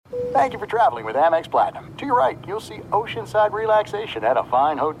Thank you for traveling with Amex Platinum. To your right, you'll see oceanside relaxation at a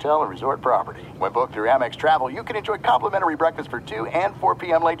fine hotel and resort property. When booked through Amex Travel, you can enjoy complimentary breakfast for 2 and 4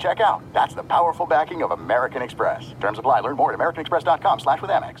 p.m. late checkout. That's the powerful backing of American Express. Terms apply. Learn more at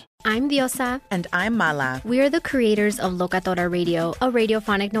americanexpress.com/withAmex. I'm Diosa. And I'm Mala. We are the creators of Locatora Radio, a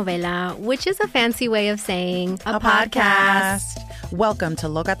radiophonic novela, which is a fancy way of saying a podcast. Welcome to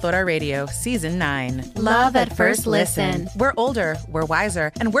Locatora Radio, Season 9. Love at first listen. We're older, we're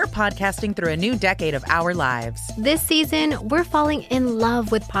wiser, and we're podcasting through a new decade of our lives. This season, we're falling in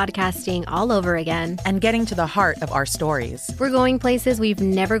love with podcasting all over again. And getting to the heart of our stories. We're going places we've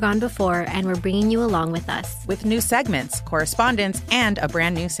never gone before, and we're bringing you along with us. With new segments, correspondence, and a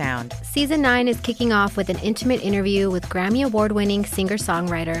brand new sound. Season 9 is kicking off with an intimate interview with Grammy Award-winning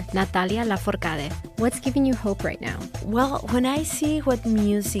singer-songwriter Natalia Lafourcade. What's giving you hope right now? Well, when I see what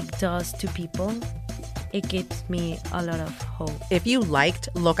music does to people, it gives me a lot of hope. If you liked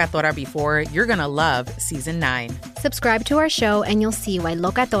Locatora before, you're going to love Season 9. Subscribe to our show and you'll see why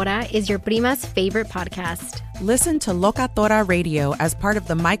Locatora is your prima's favorite podcast. Listen to Locatora Radio as part of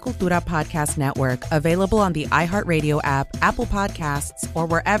the My Cultura Podcast Network, available on the iHeartRadio app, Apple Podcasts, or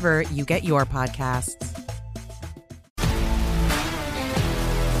wherever you get your podcasts.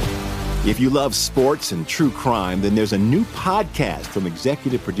 If you love sports and true crime, then there's a new podcast from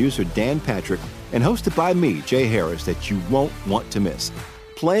executive producer Dan Patrick and hosted by me, Jay Harris, that you won't want to miss.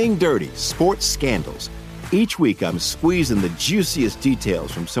 Playing Dirty: Sports Scandals. Each week, I'm squeezing the juiciest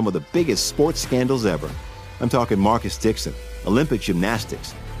details from some of the biggest sports scandals ever. I'm talking Marcus Dixon, Olympic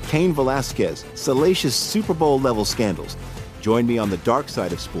gymnastics, Cain Velasquez, salacious Super Bowl-level scandals. Join me on the dark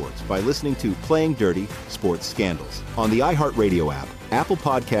side of sports by listening to Playing Dirty: Sports Scandals on the iHeartRadio app, Apple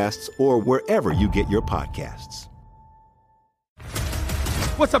Podcasts, or wherever you get your podcasts.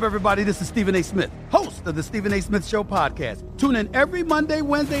 What's up, everybody? This is Stephen A. Smith, host of the Stephen A. Smith Show podcast. Tune in every Monday,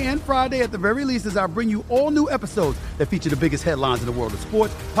 Wednesday, and Friday at the very least as I bring you all new episodes that feature the biggest headlines in the world of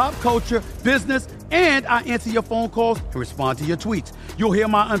sports, pop culture, business, and I answer your phone calls and respond to your tweets. You'll hear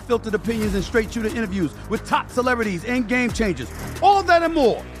my unfiltered opinions and straight-shooter interviews with top celebrities and game changers. All that and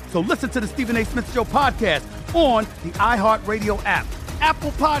more. So listen to the Stephen A. Smith Show podcast on the iHeartRadio app,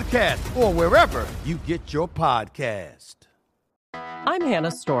 Apple Podcasts, or wherever you get your podcast. I'm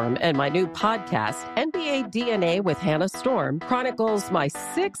Hannah Storm, and my new podcast, NBA DNA with Hannah Storm, chronicles my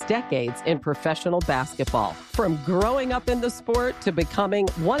 6 decades in professional basketball. From growing up in the sport to becoming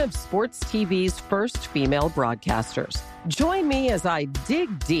one of sports TV's first female broadcasters. Join me as I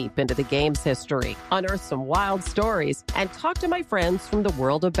dig deep into the game's history, unearth some wild stories, and talk to my friends from the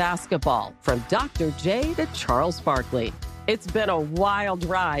world of basketball, from Dr. J to Charles Barkley. It's been a wild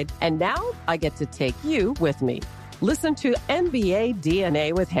ride, and now I get to take you with me. Listen to NBA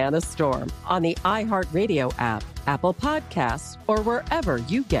DNA with Hannah Storm on the iHeartRadio app, Apple Podcasts, or wherever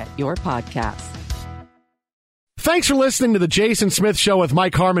you get your podcasts. Thanks for listening to the Jason Smith Show with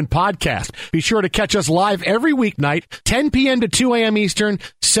Mike Harmon podcast. Be sure to catch us live every weeknight, 10 p.m. to 2 a.m. Eastern,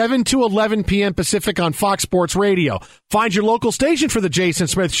 7 to 11 p.m. Pacific on Fox Sports Radio. Find your local station for the Jason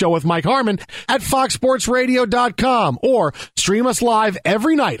Smith Show with Mike Harmon at foxsportsradio.com or stream us live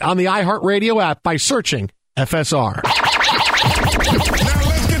every night on the iHeartRadio app by searching FSR. Now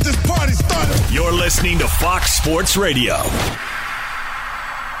let's get this party started. You're listening to Fox Sports Radio.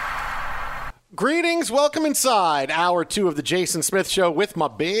 Greetings, welcome inside Hour 2 of the Jason Smith Show with my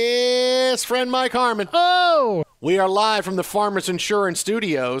best friend Mike Harmon. Oh! We are live from the Farmers Insurance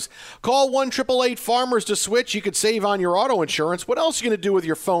Studios. Call 1-888-FARMERS to switch. You could save on your auto insurance. What else are you going to do with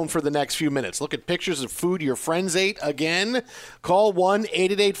your phone for the next few minutes? Look at pictures of food your friends ate again? Call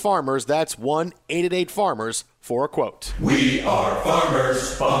 1-888-FARMERS. That's 1-888-FARMERS for a quote. We are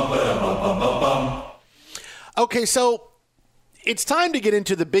farmers. Bum, ba-dum, bum, bum, bum, bum. Okay, so it's time to get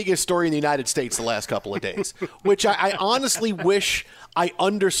into the biggest story in the United States the last couple of days, which I honestly wish I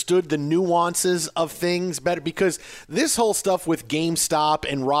understood the nuances of things better, because this whole stuff with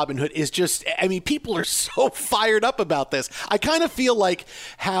GameStop and Robinhood is just, I mean, people are so fired up about this. I kind of feel like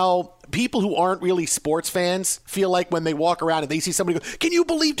how people who aren't really sports fans feel like when they walk around and they see somebody go, can you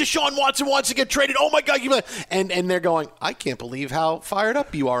believe Deshaun Watson wants to get traded? Oh, my God. And they're going, I can't believe how fired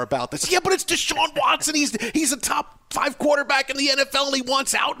up you are about this. Yeah, but it's Deshaun Watson. He's a top 5 quarterback in the NFL, and he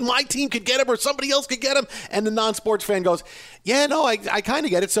wants out, and my team could get him or somebody else could get him. And the non-sports fan goes, yeah, no, I kind of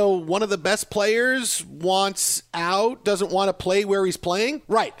get it. So one of the best players wants out, doesn't want to play where he's playing?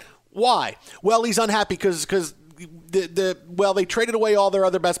 Right. Why? Well, he's unhappy because they traded away all their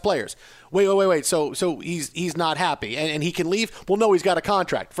other best players. Wait. So he's not happy and he can leave? Well, no, he's got a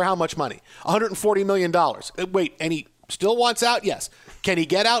contract. For how much money? $140 million. Wait, and he Still wants out? Yes. Can he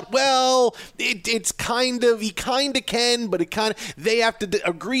get out? Well, he kind of can, but they have to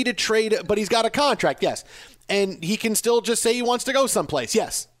agree to trade it, but he's got a contract, yes. And he can still just say he wants to go someplace,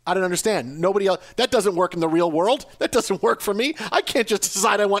 yes. I don't understand. Nobody else. That doesn't work in the real world. That doesn't work for me. I can't just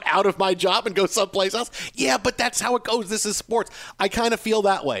decide I want out of my job and go someplace else. Yeah, but that's how it goes. This is sports. I kind of feel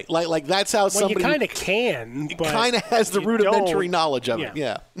that way. Like that's how somebody. Well, you kind of can. Kind of has the rudimentary knowledge of it.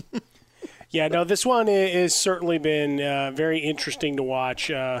 Yeah. Yeah. No, this one has certainly been very interesting to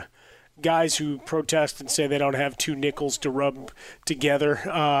watch. Guys who protest and say they don't have two nickels to rub together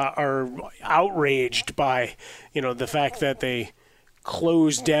are outraged by, the fact that they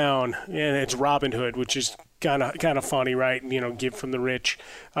closed down, and it's Robinhood, which is kind of funny, right? Give from the rich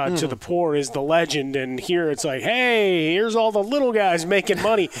to the poor is the legend, and here it's like, hey, here's all the little guys making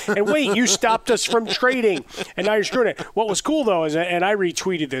money, and wait, you stopped us from trading, and now you're screwing it. What was cool though is, and I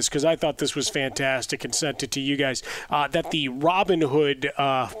retweeted this because I thought this was fantastic and sent it to you guys, that the Robinhood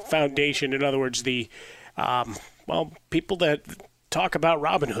Foundation, in other words, the people that talk about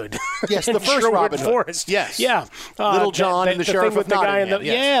Robin Hood. Yes, the first Robin Hood. Forest. Yes. Yeah. Little John and the Sheriff of Nottingham.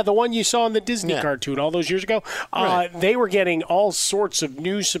 Yeah, the one you saw in the Disney cartoon all those years ago. Right. They were getting all sorts of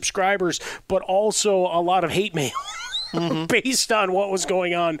new subscribers, but also a lot of hate mail. Based on what was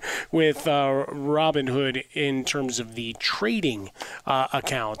going on with Robinhood in terms of the trading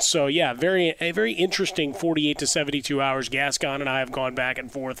accounts. So, yeah, a very interesting 48 to 72 hours. Gascon and I have gone back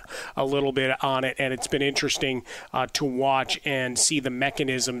and forth a little bit on it, and it's been interesting to watch and see the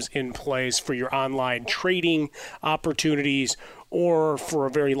mechanisms in place for your online trading opportunities, or for a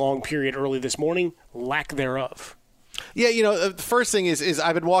very long period early this morning, lack thereof. Yeah, the first thing is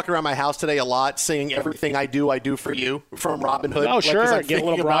I've been walking around my house today a lot singing Everything I Do For You from Robin Hood. Oh, sure. Get a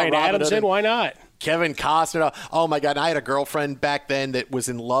little Bryan Adams in. Why not? Kevin Costner. Oh, my God. And I had a girlfriend back then that was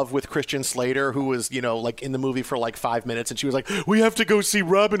in love with Christian Slater, who was, in the movie for 5 minutes. And she was like, we have to go see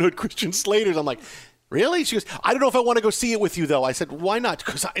Robin Hood, Christian Slater's. I'm like, really? She goes, I don't know if I want to go see it with you, though. I said, why not?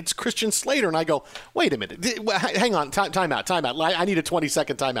 Because it's Christian Slater. And I go, wait a minute. Hang on. Time out. I need a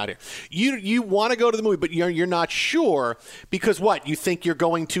 20-second timeout here. You want to go to the movie, but you're not sure because what? You think you're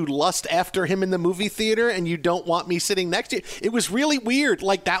going to lust after him in the movie theater and you don't want me sitting next to you? It was really weird.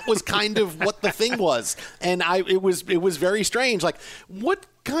 That was kind of what the thing was. And it was very strange. What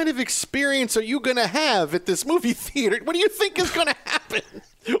kind of experience are you going to have at this movie theater? What do you think is going to happen?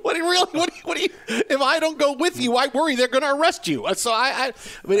 What do you? If I don't go with you, I worry they're going to arrest you. So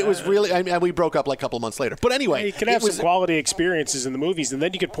but it was really. We broke up a couple of months later. But anyway, you can have some quality experiences in the movies, and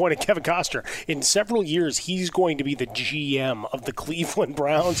then you could point at Kevin Costner. In several years, he's going to be the GM of the Cleveland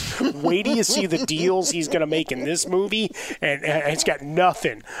Browns. Wait till you see the deals he's going to make in this movie, and it's got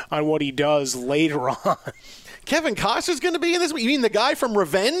nothing on what he does later on. Kevin Costner's going to be in this? You mean the guy from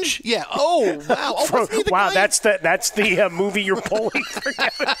Revenge? Yeah. Oh, wow. Oh, wow, that's the movie you're pulling for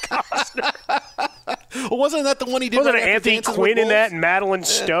Kevin Costner. Well, wasn't that the one he did? Wasn't Anthony Quinn in that and Madeline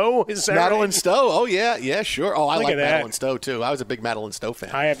Stowe? Madeline Stowe. Oh, yeah. Yeah, sure. Oh, I like Madeline Stowe, too. I was a big Madeline Stowe fan.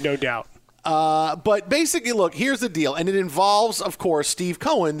 I have no doubt. But basically, look, here's the deal. And it involves, of course, Steve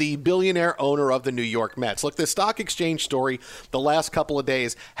Cohen, the billionaire owner of the New York Mets. Look, the stock exchange story the last couple of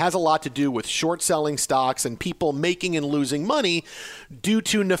days has a lot to do with short selling stocks and people making and losing money due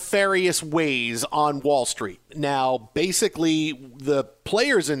to nefarious ways on Wall Street. Now, basically, the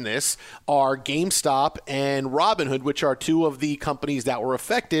players in this are GameStop and Robinhood, which are two of the companies that were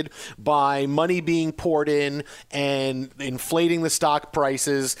affected by money being poured in and inflating the stock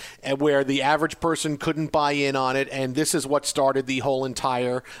prices, and where the average person couldn't buy in on it. And this is what started the whole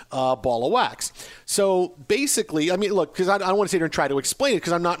entire ball of wax. So basically, I mean, look, because I don't want to sit here and try to explain it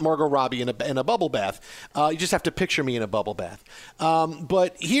because I'm not Margot Robbie in a bubble bath. You just have to picture me in a bubble bath.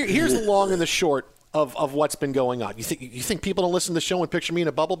 But here's the long and the short of what's been going on. You think people don't listen to the show and picture me in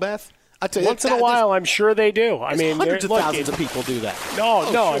a bubble bath? I tell you, once in a while, I'm sure they do. I mean, hundreds of thousands of people do that. No.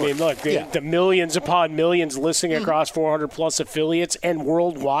 Sure. I mean, look, the millions upon millions listening across 400 plus affiliates and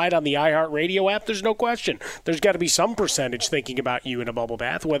worldwide on the iHeartRadio app. There's no question. There's got to be some percentage thinking about you in a bubble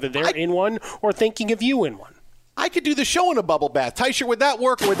bath, whether they're in one or thinking of you in one. I could do the show in a bubble bath. Tysher, would that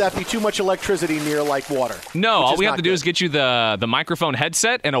work, or would that be too much electricity near water? No, all we have to do is get you the microphone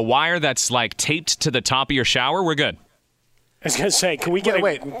headset and a wire that's taped to the top of your shower. We're good. I was going to say, can we get a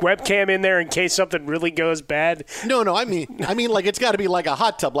webcam in there in case something really goes bad? No, I mean, it's got to be like a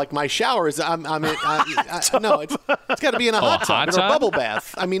hot tub, like my shower is. No, it's got to be in a hot tub or a bubble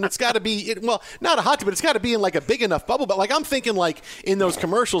bath. I mean, it's got to be not a hot tub, but it's got to be in a big enough bubble bath. I'm thinking in those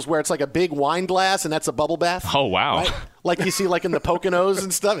commercials where it's a big wine glass and that's a bubble bath. Oh wow! Right? Like you see in the Poconos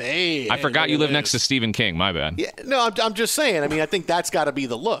and stuff. Hey, I forgot you live next to Stephen King. My bad. Yeah, no, I'm just saying. I mean, I think that's got to be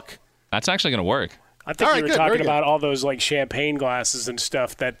the look. That's actually going to work. I think you were talking about all those like champagne glasses and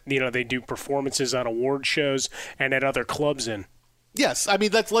stuff that they do performances on award shows and at other clubs in. Yes, I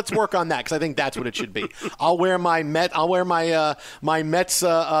mean let's work on that because I think that's what it should be. I'll wear my Mets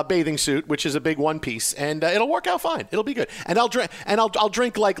bathing suit, which is a big one piece, and it'll work out fine. It'll be good, and I'll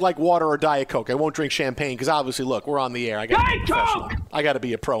drink like water or Diet Coke. I won't drink champagne because obviously, look, we're on the air. I got to be professional. I got to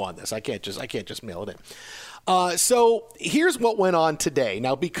be a pro on this. I can't just mail it in. So here's what went on today.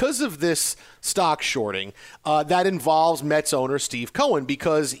 Now, because of this stock shorting, that involves Mets owner Steve Cohen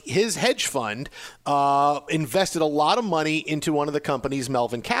because his hedge fund invested a lot of money into one of the companies,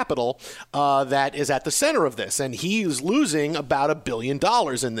 Melvin Capital, that is at the center of this. And he is losing about $1 billion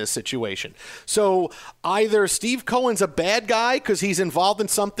in this situation. So either Steve Cohen's a bad guy because he's involved in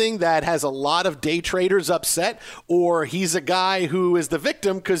something that has a lot of day traders upset, or he's a guy who is the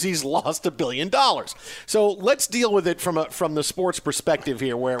victim because he's lost $1 billion. So let's deal with it from the sports perspective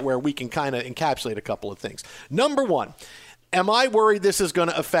here where we can kind of encapsulate a couple of things. Number one, am I worried this is going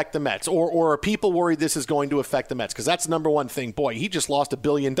to affect the Mets, or are people worried this is going to affect the Mets? Because that's the number one thing. Boy, he just lost $1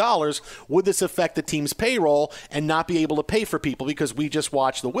 billion. Would this affect the team's payroll and not be able to pay for people? Because we just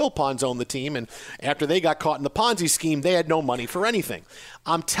watched the Wilpons own the team, and after they got caught in the Ponzi scheme, they had no money for anything.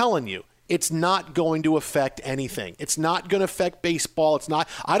 I'm telling you, it's not going to affect anything. It's not going to affect baseball. It's not.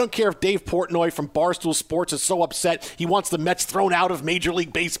 I don't care if Dave Portnoy from Barstool Sports is so upset he wants the Mets thrown out of Major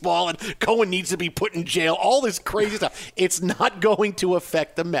League Baseball and Cohen needs to be put in jail. All this crazy stuff. It's not going to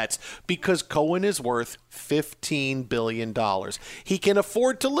affect the Mets because Cohen is worth $15 billion. He can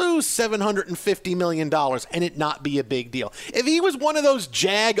afford to lose $750 million and it not be a big deal. If he was one of those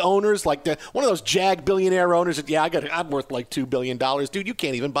JAG owners, like one of those JAG billionaire owners, that I'm worth like $2 billion. Dude, you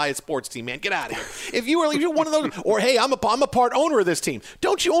can't even buy a sports team, man. Get out of here. If you're one of those, or hey, I'm a part owner of this team.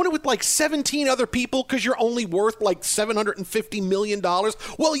 Don't you own it with like 17 other people because you're only worth like $750 million?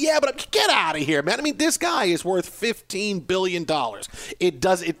 Well, yeah, but get out of here, man. I mean, this guy is worth $15 billion.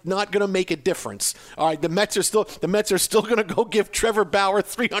 It's not going to make a difference. All right. The Mets are still going to go give Trevor Bauer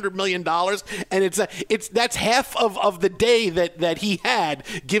 $300 million, and that's half of the day that he had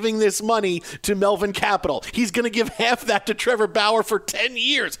giving this money to Melvin Capital. He's going to give half that to Trevor Bauer for 10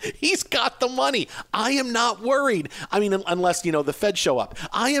 years. He's got the money. I am not worried. I mean, unless the Fed show up,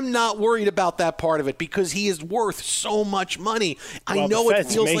 I am not worried about that part of it because he is worth so much money. I know it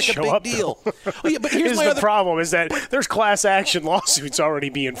feels like a big deal. Well, yeah, but here's the problem is that there's class action lawsuits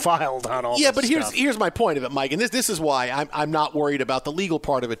already being filed on all. Yeah, this but stuff. here's my point of it, Mike, and this is why I'm not worried about the legal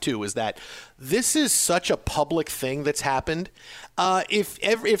part of it too, is that this is such a public thing that's happened.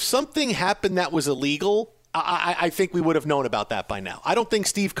 If something happened that was illegal, I think we would have known about that by now. I don't think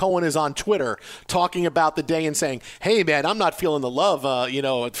Steve Cohen is on Twitter talking about the day and saying, hey, man, I'm not feeling the love,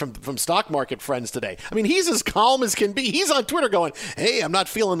 from stock market friends today. I mean, he's as calm as can be. He's on Twitter going, hey, I'm not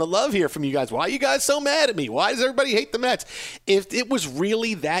feeling the love here from you guys. Why are you guys so mad at me? Why does everybody hate the Mets? If it was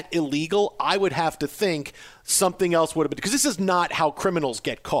really that illegal, I would have to think something else would have been, because this is not how criminals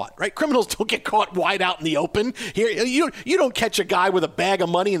get caught, right? Criminals don't get caught wide out in the open. Here, you don't catch a guy with a bag of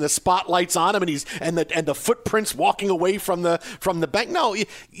money and the spotlight's on him and the footprints walking away from the bank. No,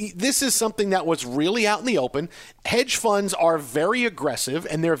 this is something that was really out in the open. Hedge funds are very aggressive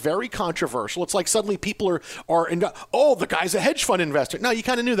and they're very controversial. It's like suddenly people are the guy's a hedge fund investor. No, you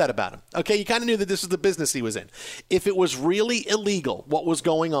kind of knew that about him. Okay, you kind of knew that this is the business he was in. If it was really illegal, what was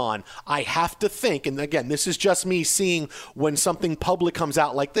going on, I have to think, and again, this is just me seeing when something public comes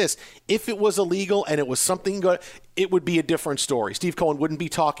out like this. If it was illegal and it was something good, it would be a different story. Steve Cohen wouldn't be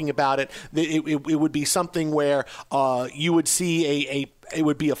talking about it. It would be something where you would see it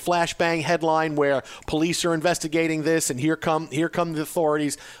would be a flashbang headline where police are investigating this and here come the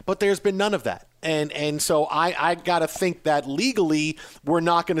authorities. But there's been none of that. And so I got to think that legally we're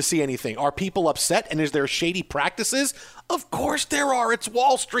not going to see anything. Are people upset and is there shady practices? Of course there are. It's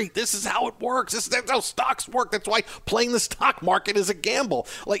Wall Street. This is how it works. That's how stocks work. That's why playing the stock market is a gamble.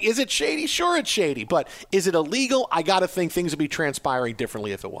 Like, is it shady? Sure, it's shady. But is it illegal? I got to think things would be transpiring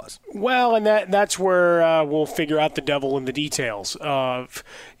differently if it was. Well, and that's where we'll figure out the devil in the details of,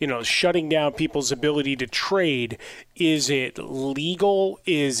 shutting down people's ability to trade. Is it legal?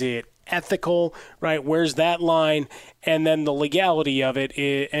 Is it ethical, right? Where's that line? And then the legality of it.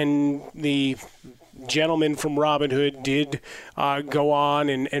 And the gentleman from Robinhood did go on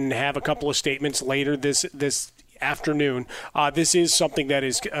and have a couple of statements later this afternoon. This is something that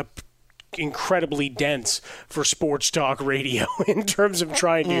is incredibly dense for sports talk radio in terms of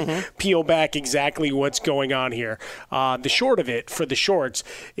trying to peel back exactly what's going on here. The short of it, for the shorts,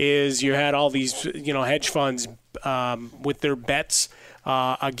 is you had all these hedge funds with their bets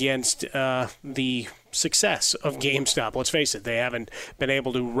against the success of GameStop. Let's face it, they haven't been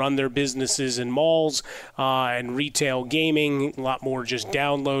able to run their businesses in malls and retail gaming, a lot more just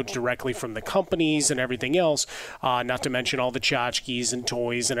downloads directly from the companies and everything else, not to mention all the tchotchkes and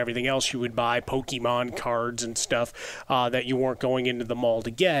toys and everything else you would buy, Pokemon cards and stuff that you weren't going into the mall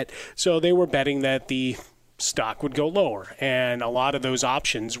to get. So they were betting that the stock would go lower, and a lot of those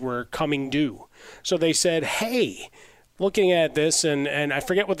options were coming due. So they said, hey, looking at this, and I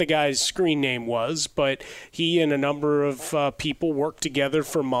forget what the guy's screen name was, but he and a number of people worked together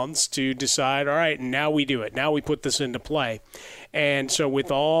for months to decide, all right, now we do it. Now we put this into play. And so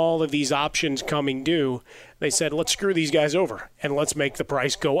with all of these options coming due, they said, let's screw these guys over, and let's make the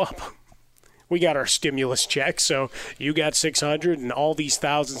price go up. We got our stimulus check, so you got 600, and all these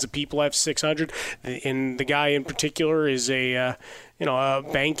thousands of people have 600. And the guy in particular is a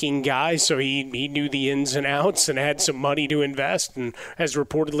banking guy, so he knew the ins and outs and had some money to invest, and has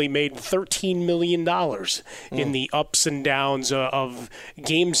reportedly made $13 million in the ups and downs of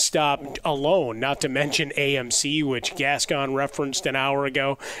GameStop alone, not to mention AMC, which Gascon referenced an hour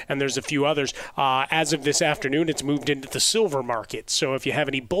ago, and there's a few others. As of this afternoon, it's moved into the silver market, so if you have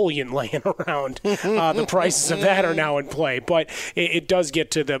any bullion laying around, the prices of that are now in play. But it does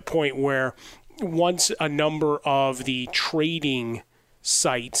get to the point where once a number of the trading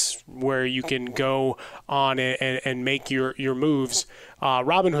sites where you can go on and make your moves.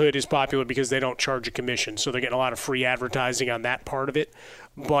 Robinhood is popular because they don't charge a commission, so they're getting a lot of free advertising on that part of it.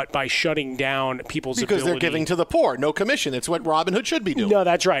 But by shutting down people's because they're giving to the poor, no commission. It's what Robinhood should be doing. No,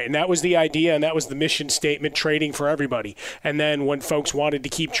 that's right. And that was the idea, and that was the mission statement, trading for everybody. And then when folks wanted to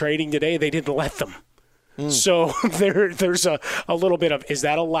keep trading today, they didn't let them. So there's a little bit of, is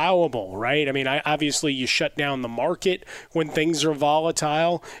that allowable, right? I mean, obviously you shut down the market when things are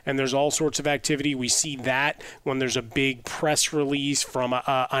volatile and there's all sorts of activity. We see that when there's a big press release from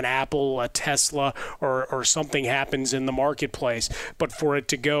an Apple, a Tesla, or something happens in the marketplace. But for it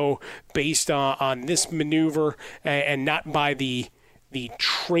to go based on this maneuver and not by the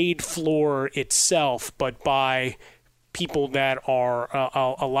trade floor itself, but by people that are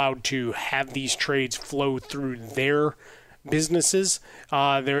allowed to have these trades flow through their businesses,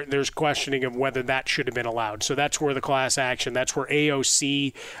 there's questioning of whether that should have been allowed. So that's where the class action, that's where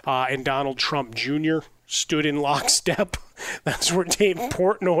AOC and Donald Trump Jr. stood in lockstep. That's where Dave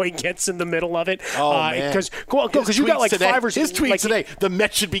Portnoy gets in the middle of it. Because you got like today, 5 or 6. His tweet today, the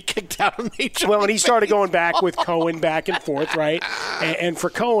Mets should be kicked out of Major Well, and he started going back with Cohen back and forth, right? And for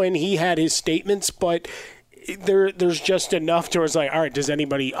Cohen, he had his statements, but there's just enough to where it's like, all right, does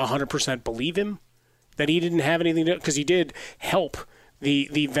anybody 100% believe him that he didn't have anything to do? Because he did help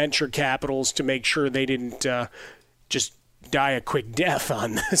the venture capitals to make sure they didn't just die a quick death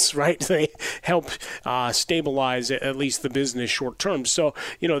on this, right? They helped stabilize at least the business short term. So,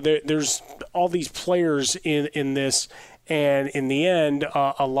 there's all these players in this. And in the end,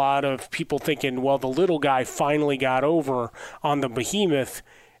 a lot of people thinking, well, the little guy finally got over on the behemoth,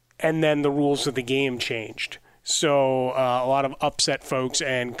 and then the rules of the game changed. So a lot of upset folks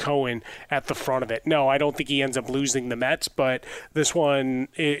and Cohen at the front of it. No, I don't think he ends up losing the Mets, but this one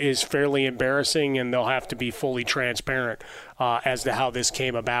is fairly embarrassing, and they'll have to be fully transparent as to how this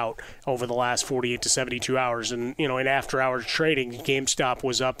came about over the last 48 to 72 hours. And, in after-hours trading, GameStop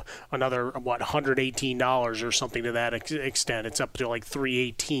was up another, $118 or something to that extent. It's up to like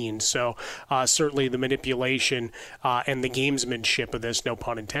 $318. So certainly the manipulation and the gamesmanship of this, no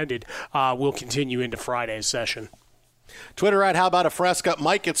pun intended, will continue into Friday's session. Twitter at How About a Fresca,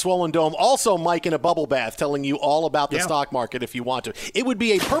 Mike at Swollen Dome, also Mike in a bubble bath, telling you all about the stock market if you want to. It would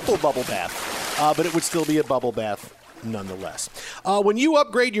be a purple bubble bath, but it would still be a bubble bath nonetheless. When you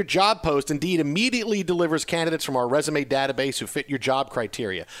upgrade your job post, Indeed immediately delivers candidates from our resume database who fit your job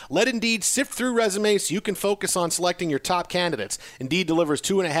criteria. Let Indeed sift through resumes so you can focus on selecting your top candidates. Indeed delivers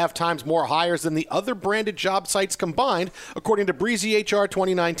 2.5 times more hires than the other branded job sites combined, according to Breezy HR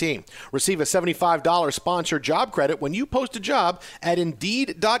 2019. Receive a $75 sponsored job credit when you post a job at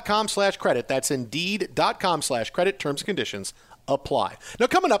Indeed.com/credit. That's Indeed.com/credit. Terms and conditions apply. Now,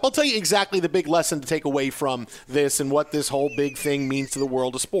 coming up, I'll tell you exactly the big lesson to take away from this and what this whole big thing means to the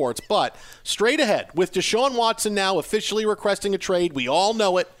world of sports. But straight ahead, with Deshaun Watson now officially requesting a trade, we all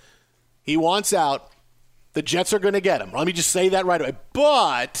know it. He wants out. The Jets are going to get him. Let me just say that right away.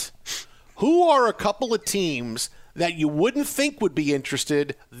 But who are a couple of teams that you wouldn't think would be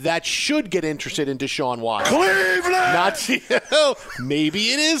interested that should get interested in Deshaun Watson? Cleveland!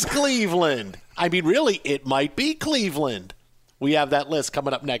 Maybe it is Cleveland. I mean, really, it might be Cleveland. We have that list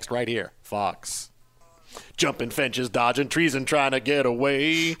coming up next right here. Fox. Jumping fences, dodging trees, and trying to get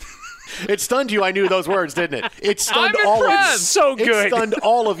away. It stunned you. I knew those words, didn't it? It stunned all of you. So good. It stunned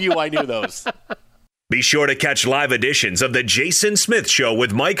all of you. I knew those. Be sure to catch live editions of The Jason Smith Show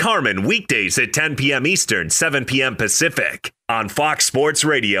with Mike Harmon weekdays at 10 p.m. Eastern, 7 p.m. Pacific on Fox Sports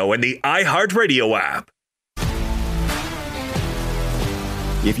Radio and the iHeartRadio app.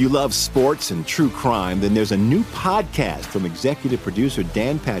 If you love sports and true crime, then there's a new podcast from executive producer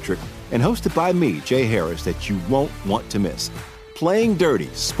Dan Patrick and hosted by me, Jay Harris, that you won't want to miss. Playing Dirty: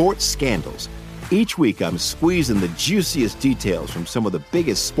 Sports Scandals. Each week, I'm squeezing the juiciest details from some of the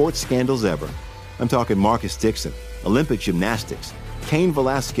biggest sports scandals ever. I'm talking Marcus Dixon, Olympic gymnastics, Cain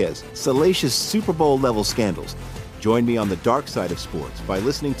Velasquez, salacious Super Bowl-level scandals. Join me on the dark side of sports by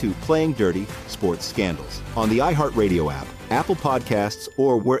listening to Playing Dirty: Sports Scandals on the iHeartRadio app, Apple Podcasts,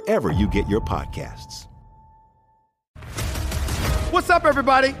 or wherever you get your podcasts. What's up,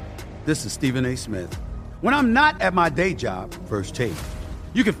 everybody? This is Stephen A. Smith. When I'm not at my day job, First Take,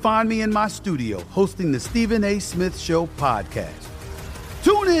 you can find me in my studio hosting the Stephen A. Smith Show podcast.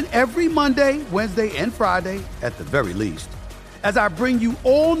 Tune in every Monday, Wednesday, and Friday, at the very least, as I bring you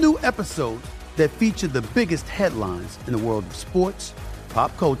all new episodes that feature the biggest headlines in the world of sports,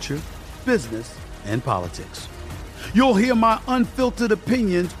 pop culture, business, and politics. You'll hear my unfiltered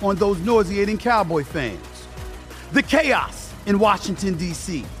opinions on those nauseating Cowboy fans, the chaos in Washington,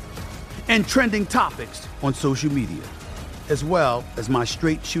 D.C., and trending topics on social media, as well as my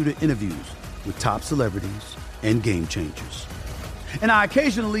straight shooter interviews with top celebrities and game changers. And I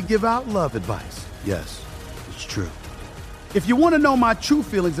occasionally give out love advice. Yes, it's true. If you want to know my true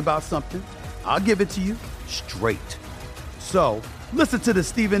feelings about something, I'll give it to you straight. So listen to the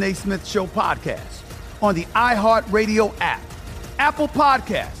Stephen A. Smith Show podcast on the iHeartRadio app, Apple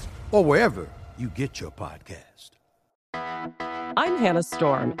Podcasts, or wherever you get your podcast. I'm Hannah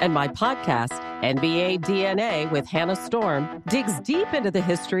Storm, and my podcast, NBA DNA with Hannah Storm, digs deep into the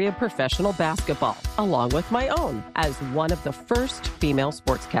history of professional basketball, along with my own, as one of the first female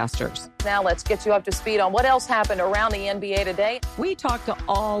sportscasters. Now let's get you up to speed on what else happened around the NBA today. We talk to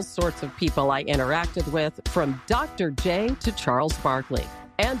all sorts of people I interacted with, from Dr. J to Charles Barkley,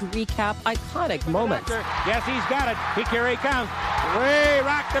 and recap iconic moments. Yes, he's got it. Here he comes. Way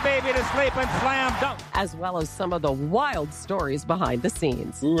rock the baby to sleep and slam dunk. As well as some of the wild stories behind the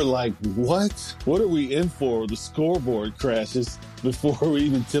scenes. We were like, what? What are we in for? The scoreboard crashes before we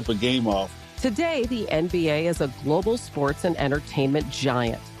even tip a game off. Today, the NBA is a global sports and entertainment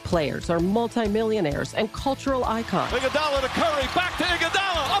giant. Players are multimillionaires and cultural icons. Iguodala to Curry, back to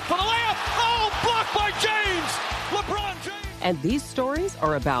Iguodala, up for the layup. Oh, blocked by James. LeBron James. And these stories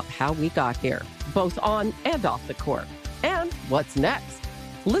are about how we got here, both on and off the court. And what's next?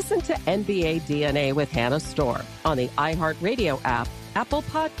 Listen to NBA DNA with Hannah Storm on the iHeartRadio app, Apple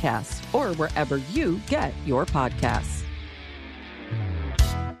Podcasts, or wherever you get your podcasts.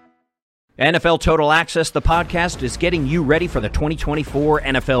 NFL Total Access, the podcast, is getting you ready for the 2024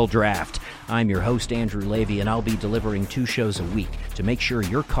 NFL Draft. I'm your host, Andrew Levy, and I'll be delivering 2 shows a week to make sure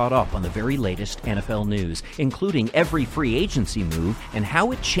you're caught up on the very latest NFL news, including every free agency move and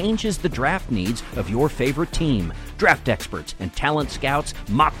how it changes the draft needs of your favorite team. Draft experts and talent scouts,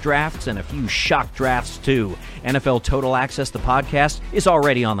 mock drafts, and a few shock drafts, too. NFL Total Access, the podcast, is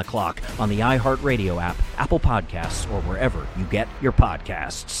already on the clock on the iHeartRadio app, Apple Podcasts, or wherever you get your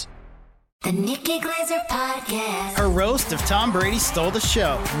podcasts. The Nikki Glaser Podcast. Her roast of Tom Brady stole the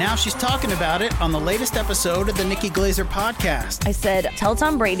show. Now she's talking about it on the latest episode of the Nikki Glaser Podcast. I said, tell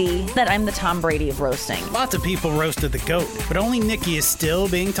Tom Brady that I'm the Tom Brady of roasting. Lots of people roasted the GOAT, but only Nikki is still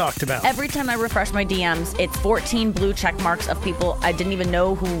being talked about. Every time I refresh my DMs, it's 14 blue check marks of people I didn't even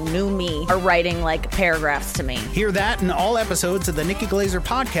know who knew me are writing like paragraphs to me. Hear that in all episodes of the Nikki Glaser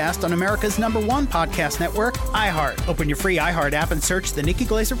Podcast on America's #1 podcast network, iHeart. Open your free iHeart app and search the Nikki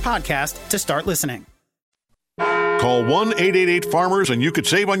Glaser Podcast to start listening. Call 1-888-FARMERS and you could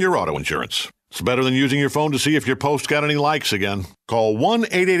save on your auto insurance. It's better than using your phone to see if your post got any likes again. Call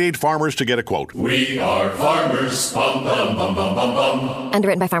 1-888-FARMERS to get a quote. We are farmers. Bum, bum, bum, bum, bum, bum.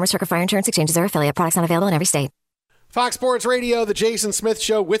 Underwritten by Farmers Truck or Fire Insurance Exchanges or affiliate. Products not available in every state. Fox Sports Radio, the Jason Smith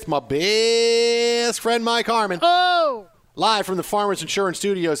Show with my best friend Mike Harmon. Oh! Live from the Farmers Insurance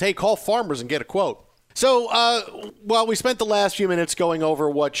Studios. Hey, call Farmers and get a quote. So, we spent the last few minutes going over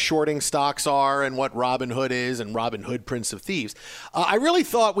what shorting stocks are and what Robinhood is and Robinhood, Prince of Thieves. I really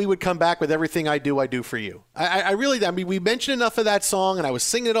thought we would come back with Everything I Do for You. I mean, we mentioned enough of that song, and I was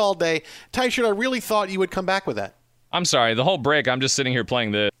singing it all day. Tyshirt, I really thought you would come back with that. I'm sorry. The whole break, I'm just sitting here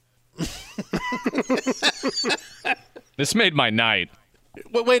playing this. This made my night.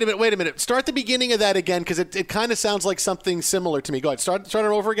 Wait a minute. Start the beginning of that again, because it kind of sounds like something similar to me. Go ahead. Start it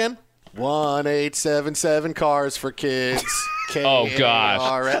over again. 1877 cars for kids. Oh,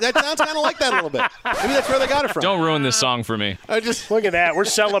 gosh. That sounds kind of like that a little bit. Maybe that's where they got it from. Don't ruin this song for me. Look at that. We're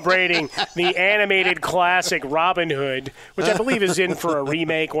celebrating the animated classic Robin Hood, which I believe is in for a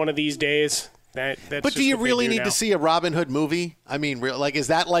remake one of these days. But do you really need to see a Robin Hood movie? I mean, is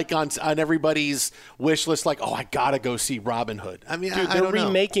that like on everybody's wish list? Like, I gotta go see Robin Hood. I mean, dude, I they're don't know.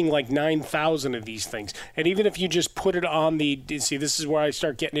 remaking like 9,000 of these things, and even if you just put it on this is where I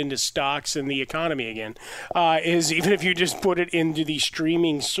start getting into stocks and the economy again. Is even if you just put it into the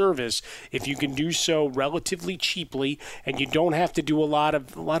streaming service, if you can do so relatively cheaply, and you don't have to do a lot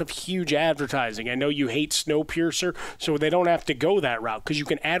of huge advertising. I know you hate Snowpiercer, so they don't have to go that route because you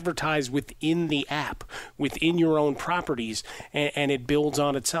can advertise within the app, within your own properties, and it builds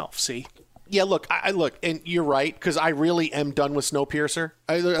on itself. See? Yeah, look, I look, and you're right, because I really am done with Snowpiercer.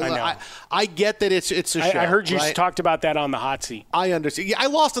 I know. I get that it's a show. I heard you right? talked about that on the hot seat. I understand. Yeah, I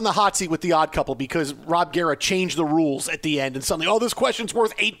lost in the hot seat with The Odd Couple because Rob Guerra changed the rules at the end, and suddenly, this question's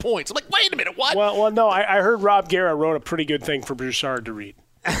worth 8 points. I'm like, wait a minute, what? Well, no, I heard Rob Guerra wrote a pretty good thing for Broussard to read.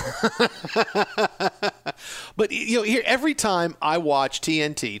 But here, every time I watch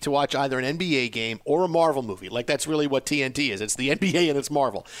TNT to watch either an NBA game or a Marvel movie, like that's really what TNT is. It's the NBA and it's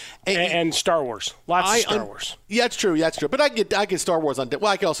Marvel and Star Wars. Lots of Star Wars. Yeah, that's true. That's true. But I get Star Wars on.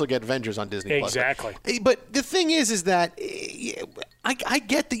 Well, I can also get Avengers on Disney. Exactly. But the thing is that I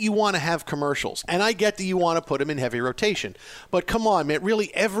get that you want to have commercials, and I get that you want to put them in heavy rotation. But come on, man!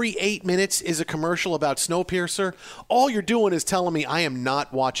 Really, every 8 minutes is a commercial about Snowpiercer. All you're doing is telling me I am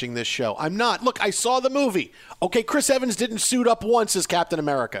not watching this show. I'm not. Look, I saw the movie. Okay, Chris Evans didn't suit up once as Captain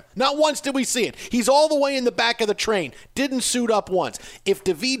America. Not once did we see it. He's all the way in the back of the train. Didn't suit up once. If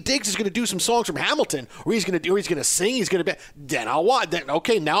Daveed Diggs is going to do some songs from Hamilton, or he's going to sing, he's going to be, then I'll watch. Then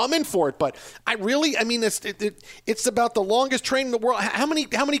okay, now I'm in for it. But it's about the longest train in the world. How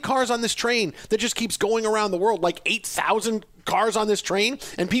many cars on this train that just keeps going around the world? Like 8,000 cars on this train,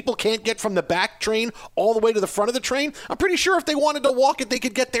 and people can't get from the back train all the way to the front of the train. I'm pretty sure if they wanted to walk it, they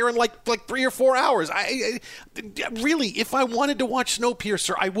could get there in like 3 or 4 hours. Really, if I wanted to watch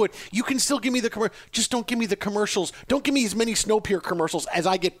Snowpiercer, I would. You can still give me just don't give me the commercials. Don't give me as many Snowpiercer commercials as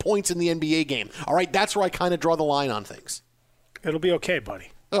I get points in the NBA game. All right, that's where I kind of draw the line on things. It'll be okay,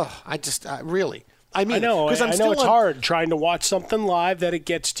 buddy. Really. I mean, I know it's hard trying to watch something live that it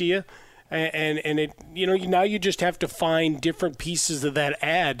gets to you. And it, now you just have to find different pieces of that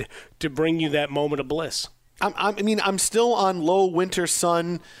ad to bring you that moment of bliss. I'm still on low winter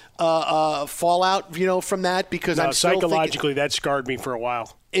sun fallout, from that because I'm still psychologically that scarred me for a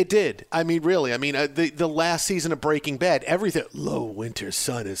while. It did. I mean, really. I mean, the last season of Breaking Bad, everything low winter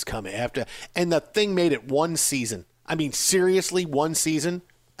sun is coming after, and the thing made it one season. I mean, seriously, one season.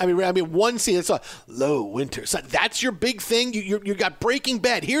 I mean, one season. It's a low winter sun. That's your big thing. You got Breaking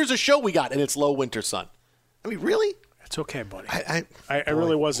Bad. Here's a show we got, and it's low winter sun. I mean, really? It's okay, buddy. I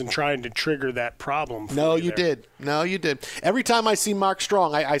really wasn't trying to trigger that problem. No, you did. Every time I see Mark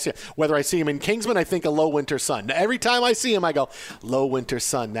Strong, I see, whether I see him in Kingsman, I think a low winter sun. Every time I see him, I go, low winter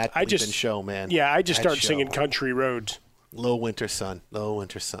sun. That show, man. Yeah, I just started singing Country Roads. Low winter sun. Low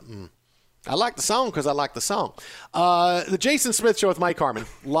winter sun. I like the song because I like the song. The Jason Smith Show with Mike Harmon,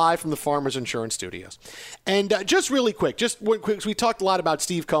 live from the Farmers Insurance Studios. And just really quick, we talked a lot about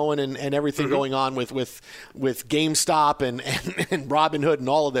Steve Cohen and everything going on with GameStop and Robin Hood and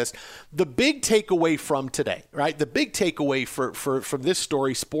all of this. The big takeaway from today, right? The big takeaway from this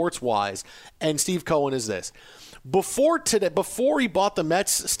story, sports-wise, and Steve Cohen is this. Before he bought the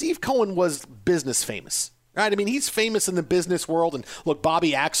Mets, Steve Cohen was business famous. Right, I mean, he's famous in the business world. And look,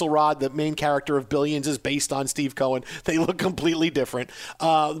 Bobby Axelrod, the main character of Billions, is based on Steve Cohen. They look completely different.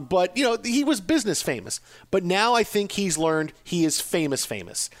 But, he was business famous. But now I think he's learned he is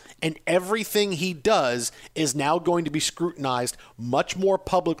famous. And everything he does is now going to be scrutinized much more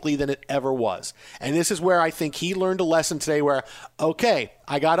publicly than it ever was. And this is where I think he learned a lesson today where, okay,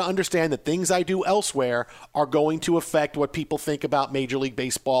 I got to understand that things I do elsewhere are going to affect what people think about Major League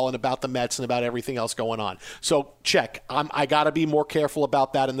Baseball and about the Mets and about everything else going on. So check. I got to be more careful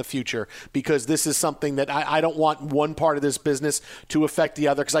about that in the future because this is something that I don't want one part of this business to affect the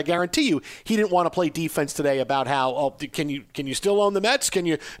other because I guarantee you he didn't want to play defense today about how, can you still own the Mets?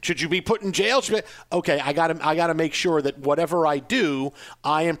 Should you be put in jail? Okay, I got to make sure that whatever I do,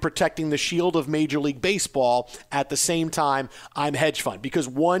 I am protecting the shield of Major League Baseball at the same time I'm hedge fund. Because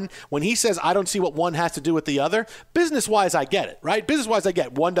when he says I don't see what one has to do with the other, business-wise I get it, right? Business-wise I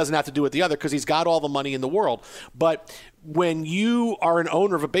get one doesn't have to do with the other because he's got all the money in the world. But when you are an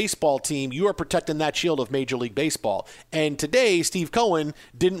owner of a baseball team, you are protecting that shield of Major League Baseball. And today, Steve Cohen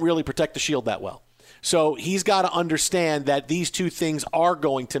didn't really protect the shield that well. So he's got to understand that these two things are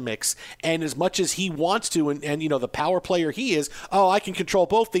going to mix. And as much as he wants to, and the power player he is, I can control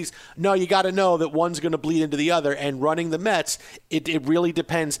both these. No, you got to know that one's going to bleed into the other. And running the Mets, it really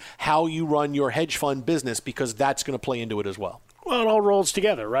depends how you run your hedge fund business, because that's going to play into it as well. Well, it all rolls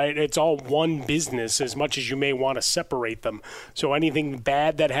together, right? It's all one business as much as you may want to separate them. So anything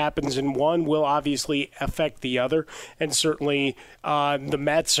bad that happens in one will obviously affect the other. And certainly the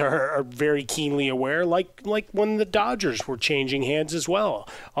Mets are very keenly aware, like when the Dodgers were changing hands as well,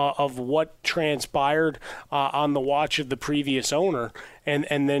 of what transpired on the watch of the previous owner.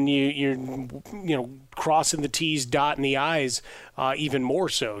 And then you're crossing the T's, dotting the I's even more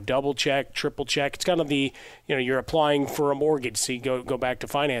so. Double check, triple check. It's kind of you're applying for a mortgage. So you go back to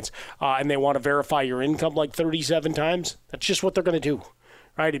finance. And they want to verify your income like 37 times. That's just what they're going to do.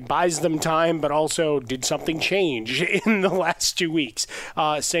 Right? It buys them time, but also did something change in the last 2 weeks?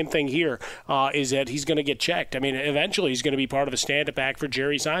 Same thing here is that he's going to get checked. I mean, eventually he's going to be part of the stand-up act for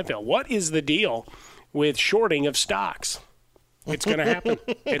Jerry Seinfeld. What is the deal with shorting of stocks? It's going to happen.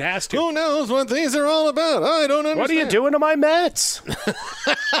 It has to. Who knows what these are all about? I don't understand. What are you doing to my Mets?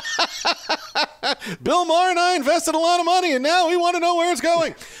 Bill Maher and I invested a lot of money, and now we want to know where it's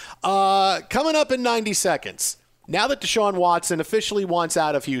going. Coming up in 90 seconds. Now that Deshaun Watson officially wants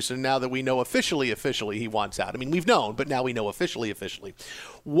out of Houston, now that we know officially he wants out. I mean, we've known, but now we know officially.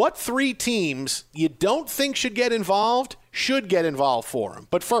 What 3 teams you don't think should get involved for him?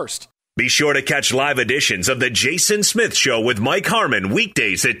 But first, be sure to catch live editions of The Jason Smith Show with Mike Harmon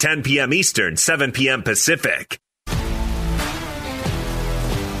weekdays at 10 p.m. Eastern, 7 p.m. Pacific.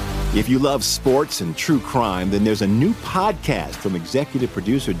 If you love sports and true crime, then there's a new podcast from executive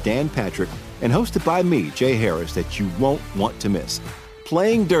producer Dan Patrick and hosted by me, Jay Harris, that you won't want to miss.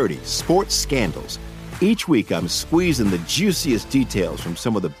 Playing Dirty: Sports Scandals. Each week, I'm squeezing the juiciest details from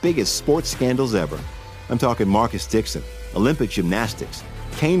some of the biggest sports scandals ever. I'm talking Marcus Dixon, Olympic gymnastics,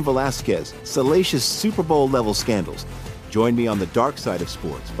 Cain Velasquez, salacious Super Bowl-level scandals. Join me on the dark side of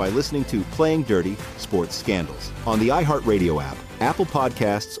sports by listening to Playing Dirty: Sports Scandals on the iHeartRadio app, Apple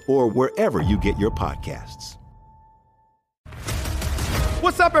Podcasts, or wherever you get your podcasts.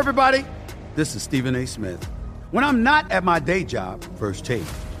 What's up, everybody? This is Stephen A. Smith. When I'm not at my day job, First Take,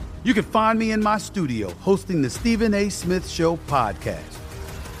 you can find me in my studio hosting the Stephen A. Smith Show podcast.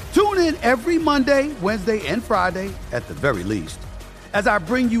 Tune in every Monday, Wednesday, and Friday, at the very least, as I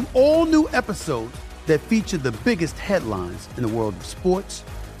bring you all new episodes that feature the biggest headlines in the world of sports,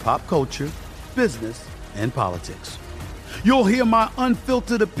 pop culture, business, and politics. You'll hear my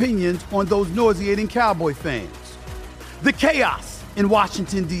unfiltered opinions on those nauseating Cowboy fans, the chaos in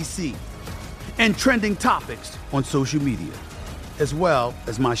Washington, D.C., and trending topics on social media, as well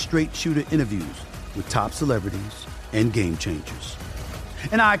as my straight shooter interviews with top celebrities and game changers.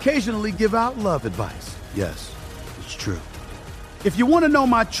 And I occasionally give out love advice. Yes, it's true. If you want to know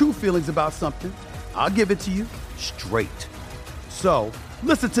my true feelings about something, I'll give it to you straight. So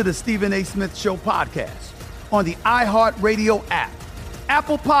listen to the Stephen A. Smith Show podcast on the iHeartRadio app,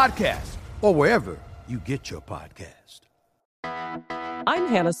 Apple Podcasts, or wherever you get your podcast. I'm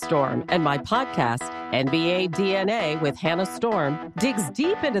Hannah Storm, and my podcast, NBA DNA with Hannah Storm, digs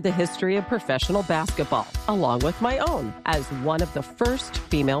deep into the history of professional basketball, along with my own, as one of the first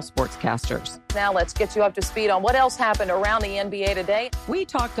female sportscasters. Now let's get you up to speed on what else happened around the NBA today. We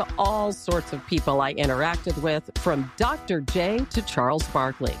talked to all sorts of people I interacted with, from Dr. J to Charles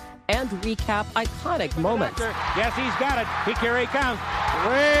Barkley, and recap iconic moments. Yes, he's got it. Here he comes.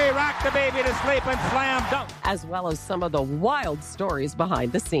 Way rock the baby to sleep and slam dunk. As well as some of the wild stories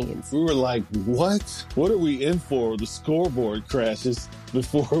behind the scenes. We were like, what? What are we in for? The scoreboard crashes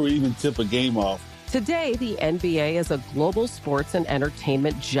before we even tip a game off. Today, the NBA is a global sports and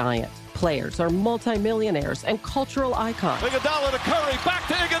entertainment giant. Players are multimillionaires and cultural icons. Iguodala to Curry, back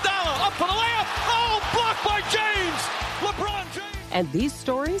to Iguodala, up for the layup. Oh, blocked by James. LeBron James. And these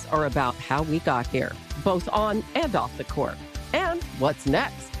stories are about how we got here, both on and off the court. And what's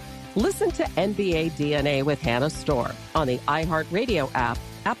next? Listen to NBA DNA with Hannah Storm on the iHeartRadio app,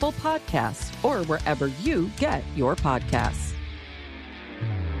 Apple Podcasts, or wherever you get your podcasts.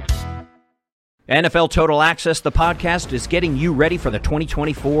 NFL Total Access, the podcast, is getting you ready for the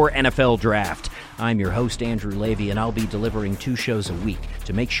 2024 NFL Draft. I'm your host, Andrew Levy, and I'll be delivering 2 shows a week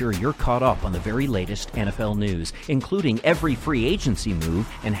to make sure you're caught up on the very latest NFL news, including every free agency move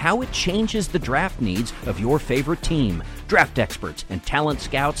and how it changes the draft needs of your favorite team. Draft experts and talent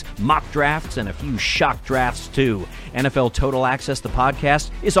scouts, mock drafts, and a few shock drafts, too. NFL Total Access, the podcast,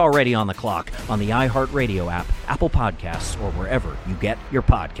 is already on the clock on the iHeartRadio app, Apple Podcasts, or wherever you get your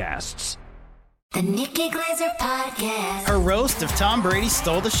podcasts. The Nikki Glaser Podcast. Her roast of Tom Brady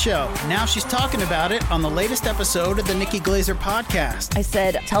stole the show. Now she's talking about it on the latest episode of the Nikki Glaser Podcast. I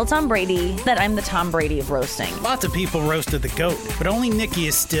said, tell Tom Brady that I'm the Tom Brady of roasting. Lots of people roasted the GOAT, but only Nikki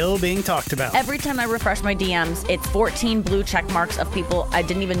is still being talked about. Every time I refresh my DMs, it's 14 blue check marks of people I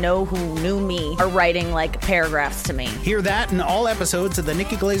didn't even know who knew me are writing like paragraphs to me. Hear that in all episodes of the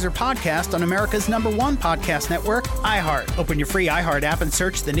Nikki Glaser Podcast on America's #1 podcast network, iHeart. Open your free iHeart app and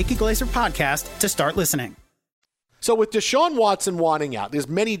search the Nikki Glaser Podcast to start listening. So with Deshaun Watson wanting out, there's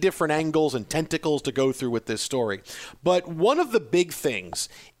many different angles and tentacles to go through with this story. But one of the big things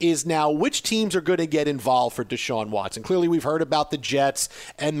is now which teams are going to get involved for Deshaun Watson. Clearly, we've heard about the Jets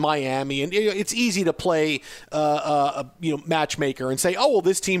and Miami, and it's easy to play matchmaker and say, oh, well,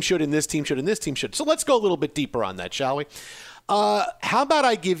 this team should, and this team should, and this team should. So let's go a little bit deeper on that, shall we? How about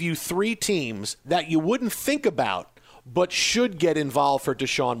I give you 3 teams that you wouldn't think about but should get involved for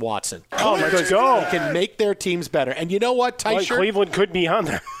Deshaun Watson? Oh, let's go. They can make their teams better. And you know what, Tysher? Cleveland could be on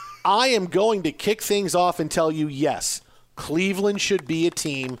there. I am going to kick things off and tell you, yes, Cleveland should be a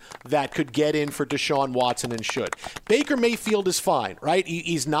team that could get in for Deshaun Watson and should. Baker Mayfield is fine, right?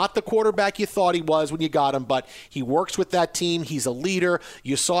 He's not the quarterback you thought he was when you got him, but he works with that team. He's a leader.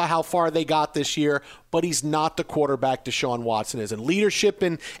 You saw how far they got this year, but he's not the quarterback Deshaun Watson is. And leadership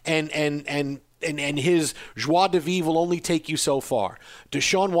and his joie de vivre will only take you so far.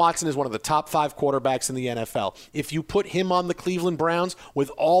 Deshaun Watson is one of the top 5 quarterbacks in the NFL. If you put him on the Cleveland Browns with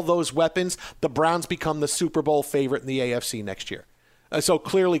all those weapons, the Browns become the Super Bowl favorite in the AFC next year. So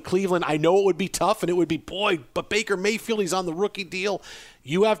clearly Cleveland, I know it would be tough, and it would be, but Baker Mayfield, he's on the rookie deal.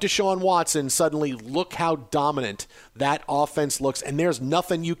 You have Deshaun Watson, suddenly look how dominant that offense looks, and there's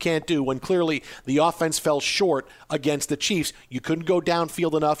nothing you can't do when clearly the offense fell short against the Chiefs. You couldn't go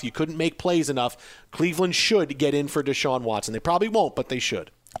downfield enough. You couldn't make plays enough. Cleveland should get in for Deshaun Watson. They probably won't, but they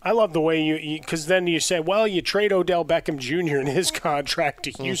should. I love the way because then you say, well, you trade Odell Beckham Jr. and his contract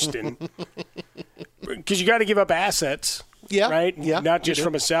to Houston because you got to give up assets. Yeah, right. Yeah, not just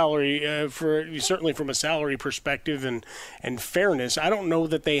from a salary, certainly from a salary perspective and fairness. I don't know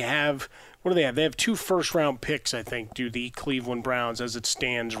that they have. What do they have? They have 2 first-round picks, I think, do the Cleveland Browns as it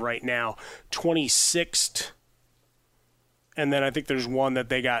stands right now. 26th, and then I think there's one that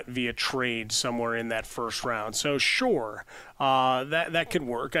they got via trade somewhere in that first round. So sure, that could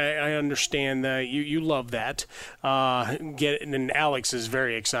work. I understand that you love that. And Alex is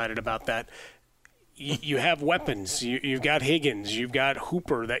very excited about that. You have weapons. You've got Higgins. You've got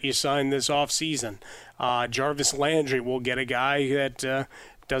Hooper that you signed this offseason. Jarvis Landry will get a guy that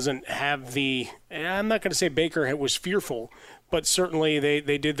doesn't have the – I'm not going to say Baker was fearful, but certainly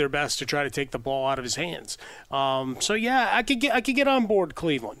they did their best to try to take the ball out of his hands. So, yeah, I could get on board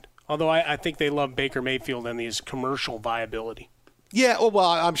Cleveland, although I think they love Baker Mayfield and his commercial viability. Yeah, well,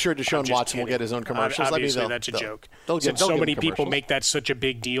 I'm sure Deshaun Watson will get his own commercials. Obviously, that's a joke. Since so many people make that such a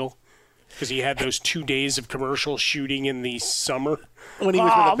big deal. Because he had those 2 days of commercial shooting in the summer. When he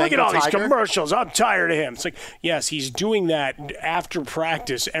was with the look at all Tiger. these commercials. I'm tired of him. It's like, yes, he's doing that after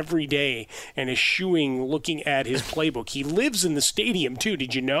practice every day and eschewing looking at his playbook. He lives in the stadium, too.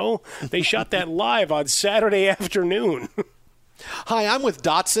 Did you know? They shot that live on Saturday afternoon. Hi, I'm with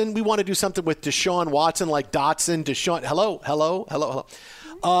Dotson. We want to do something with Deshaun Watson, like Dotson, Deshaun. Hello.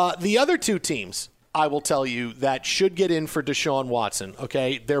 The other 2 teams, I will tell you, that should get in for Deshaun Watson,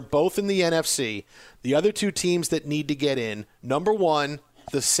 okay? They're both in the NFC. The other 2 teams that need to get in, number 1,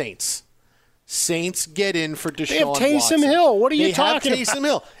 the Saints. Saints get in for Deshaun Watson. They have Taysom Hill. What are you talking about? They have Taysom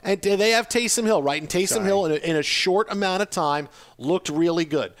Hill. And they have Taysom Hill, right? And Taysom Hill, in a short amount of time, looked really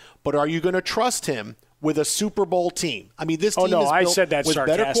good. But are you going to trust him with a Super Bowl team? I mean, this team is built I said that with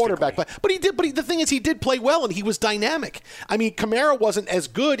better quarterback. sarcastically. But the thing is, he did play well, and he was dynamic. I mean, Kamara wasn't as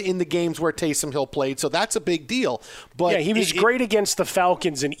good in the games where Taysom Hill played, so that's a big deal. But yeah, he was great against the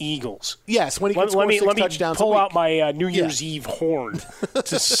Falcons and Eagles. Yes, when he could score 6 touchdowns pull a week. out my New Year's Eve horn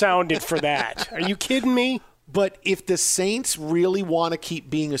to sound it for that. Are you kidding me? But if the Saints really want to keep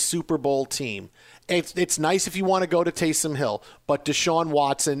being a Super Bowl team, it's nice if you want to go to Taysom Hill, but Deshaun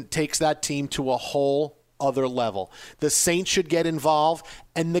Watson takes that team to a whole other level. The Saints should get involved,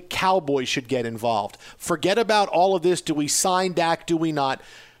 and the Cowboys should get involved. Forget about all of this. Do we sign Dak? Do we not?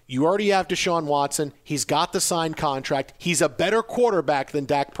 You already have Deshaun Watson. He's got the signed contract. He's a better quarterback than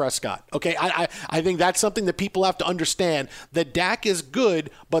Dak Prescott. Okay, I think that's something that people have to understand, that Dak is good,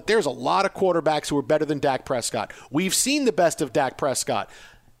 but there's a lot of quarterbacks who are better than Dak Prescott. We've seen the best of Dak Prescott.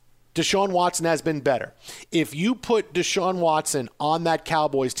 Deshaun Watson has been better. If you put Deshaun Watson on that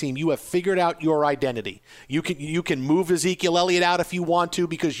Cowboys team, you have figured out your identity. You can move Ezekiel Elliott out if you want to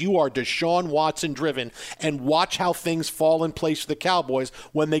because you are Deshaun Watson driven, and watch how things fall in place for the Cowboys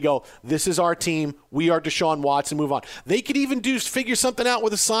when they go, this is our team, we are Deshaun Watson, move on. They could even figure something out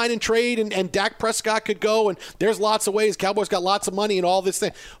with a sign and trade, and Dak Prescott could go, and there's lots of ways. Cowboys got lots of money and all this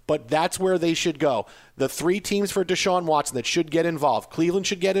thing, but that's where they should go. The 3 teams for Deshaun Watson that should get involved. Cleveland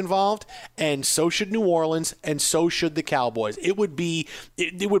should get involved, and so should New Orleans, and so should the Cowboys. It would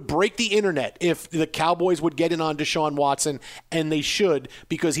break the internet if the Cowboys would get in on Deshaun Watson, and they should,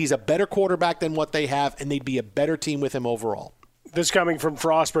 because he's a better quarterback than what they have, and they'd be a better team with him overall. This coming from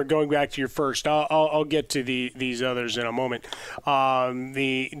Frostberg, going back to your first. I'll get to these others in a moment.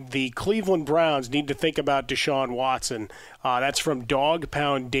 The Cleveland Browns need to think about Deshaun Watson. That's from Dog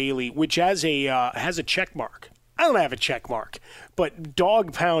Pound Daily, which has a check mark. I don't have a check mark, but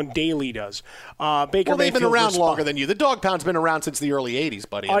Dog Pound Daily does. Baker they've been around longer than you. The Dog Pound's been around since the early 80s,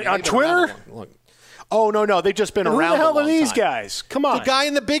 buddy. On Twitter? Oh, no, they've just been around. Who the hell are these time. Guys? Come on. The guy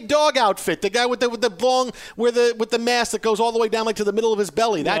in the big dog outfit, the guy with the long, with the mask that goes all the way down like to the middle of his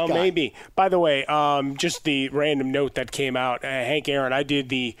belly, that guy. Maybe. By the way, just the random note that came out, Hank Aaron, I did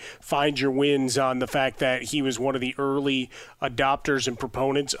the Find Your Wins on the fact that he was one of the early adopters and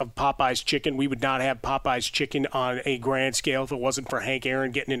proponents of Popeye's Chicken. We would not have Popeye's Chicken on a grand scale if it wasn't for Hank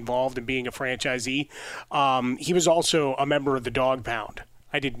Aaron getting involved and being a franchisee. He was also a member of the Dog Pound.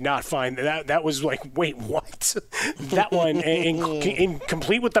 I did not find that. That was like, wait, what? That one, in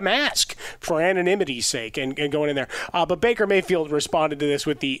complete with the mask for anonymity's sake and going in there. But Baker Mayfield responded to this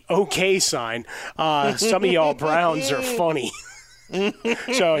with the okay sign. Some of y'all Browns are funny.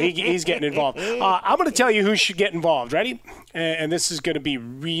 So he's getting involved. I'm going to tell you who should get involved. Ready? And this is going to be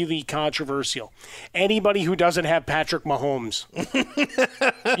really controversial. Anybody who doesn't have Patrick Mahomes.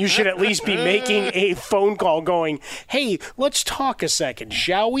 You should at least be making a phone call going, hey, let's talk a second,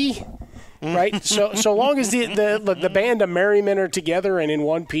 shall we? Right? So long as the band of merrymen are together and in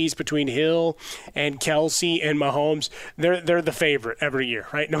one piece between Hill and Kelsey and Mahomes, they're the favorite every year,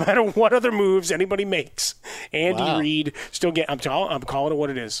 right? No matter what other moves anybody makes. Andy Reid still I'm calling it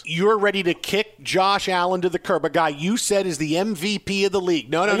what it is. You're ready to kick Josh Allen to the curb, a guy you said is the MVP of the league.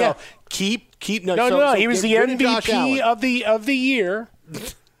 No. Keep No. He was the MVP of the year.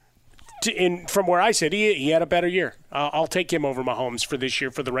 From where I sit, he had a better year. I'll take him over Mahomes for this year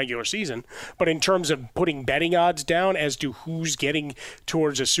for the regular season. But in terms of putting betting odds down as to who's getting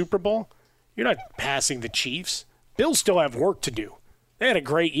towards a Super Bowl, you're not passing the Chiefs. Bills still have work to do. They had a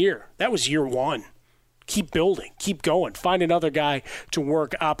great year. That was year 1. Keep building. Keep going. Find another guy to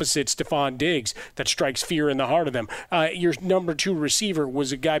work opposite Stephon Diggs that strikes fear in the heart of them. Your number 2 receiver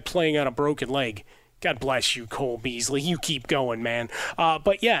was a guy playing on a broken leg. God bless you, Cole Beasley. You keep going, man.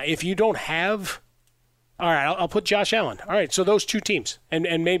 But, yeah, if you don't have – all right, I'll put Josh Allen. All right, so those 2 teams.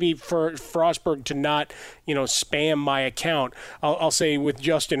 And maybe for Frostberg to not, spam my account, I'll say with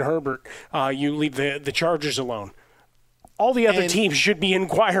Justin Herbert, you leave the Chargers alone. All the other teams should be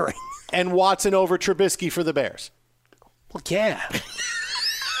inquiring. And Watson over Trubisky for the Bears. Well, yeah.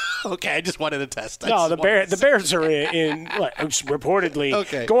 Okay, I just wanted to test. No, the Bears are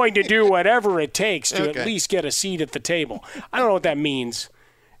reportedly going to do whatever it takes to at least get a seat at the table. I don't know what that means.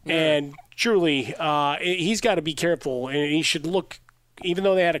 And truly, he's got to be careful, and he should look, even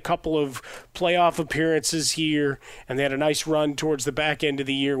though they had a couple of playoff appearances here and they had a nice run towards the back end of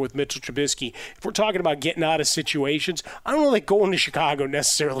the year with Mitchell Trubisky, if we're talking about getting out of situations, I don't know that going to Chicago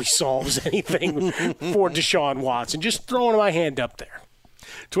necessarily solves anything for Deshaun Watson. Just throwing my hand up there.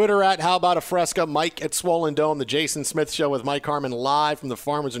 Twitter at How About a Fresca, Mike at Swollen Dome, The Jason Smith Show with Mike Harmon live from the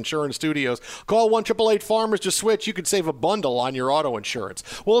Farmers Insurance Studios. Call 1-888-FARMERS to switch. You could save a bundle on your auto insurance.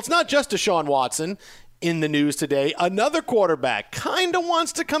 Well, it's not just Deshaun Watson in the news today. Another quarterback kind of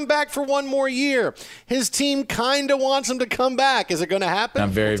wants to come back for one more year. His team kind of wants him to come back. Is it going to happen?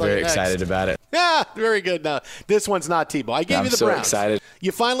 I'm very excited about it. Yeah, very good. No, this one's not Tebow. I gave you the so Browns. Excited.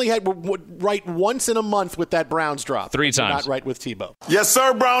 You finally had right once in a month with that Browns drop. 3 times. Not right with Tebow. Yes,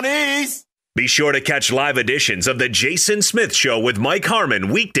 sir, Brownies. Be sure to catch live editions of The Jason Smith Show with Mike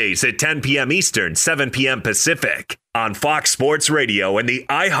Harmon weekdays at 10 p.m. Eastern, 7 p.m. Pacific on Fox Sports Radio and the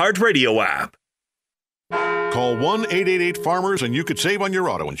iHeartRadio app. Call 1-888-FARMERS and you could save on your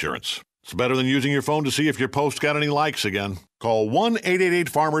auto insurance. It's better than using your phone to see if your post got any likes again. Call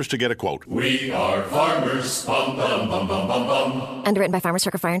 1-888-FARMERS to get a quote. We are farmers. Bum, bum, bum, bum, bum, bum. Underwritten by Farmers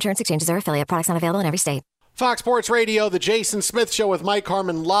Trucker Fire Insurance Exchanges or affiliate. Products not available in every state. Fox Sports Radio, The Jason Smith Show with Mike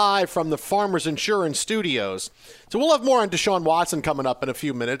Harmon live from the Farmers Insurance Studios. So we'll have more on Deshaun Watson coming up in a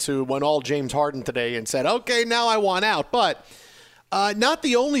few minutes, who went all James Harden today and said, okay, now I want out. But Not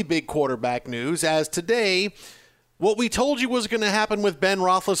the only big quarterback news, as today, what we told you was going to happen with Ben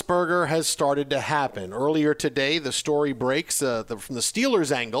Roethlisberger has started to happen. Earlier today, the story breaks from the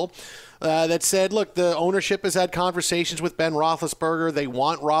Steelers' angle that said, look, the ownership has had conversations with Ben Roethlisberger. They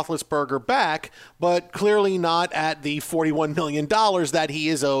want Roethlisberger back, but clearly not at the $41 million that he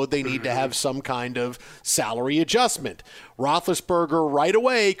is owed. They need to have some kind of salary adjustment. Roethlisberger right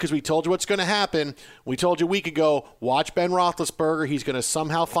away, because we told you what's going to happen. We told you a week ago, watch Ben Roethlisberger. He's going to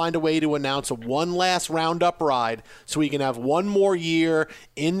somehow find a way to announce one last roundup ride so he can have one more year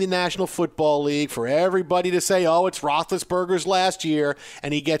in the National Football League for everybody to say, oh, it's Roethlisberger's last year,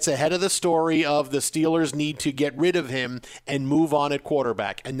 and he gets ahead of the story of the Steelers need to get rid of him and move on at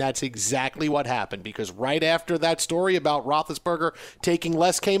quarterback. And that's exactly what happened, because right after that story about Roethlisberger taking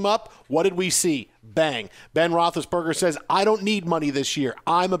less came up, what did we see? Bang. Ben Roethlisberger says, I don't need money this year.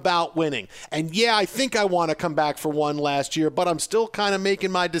 I'm about winning. And yeah, I think I want to come back for one last year, but I'm still kind of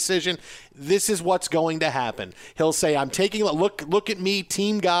making my decision. This is what's going to happen. He'll say, I'm taking a look at me,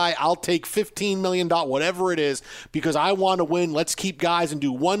 team guy. I'll take $15 million, whatever it is, because I want to win. Let's keep guys and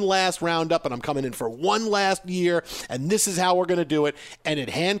do one last roundup, and I'm coming in for one last year, and this is how we're going to do it. And it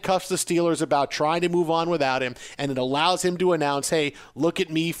handcuffs the Steelers about trying to move on without him, and it allows him to announce, hey, look at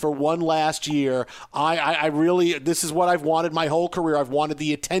me for one last year. I really, this is what I've wanted my whole career. I've wanted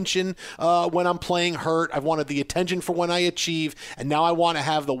the attention when I'm playing hurt. I've wanted the attention for when I achieve, and now I want to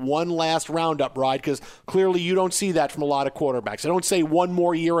have the one last roundup ride, because clearly you don't see that from a lot of quarterbacks. I don't say one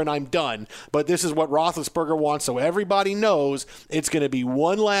more year and I'm done, but this is what Roethlisberger wants, so everybody knows it's going to be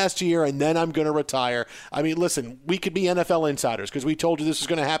one last year and then I'm going to retire. I mean, listen, we could be NFL insiders because we told you this was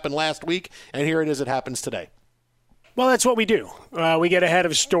going to happen last week, and here it is, it happens today. Well, that's what we do. We get ahead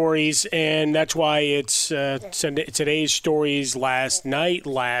of stories, and that's why it's today's stories last night,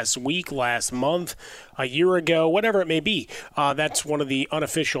 last week, last month, a year ago, whatever it may be. That's one of the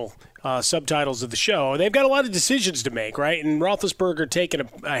unofficial subtitles of the show. They've got a lot of decisions to make, right? And Roethlisberger taking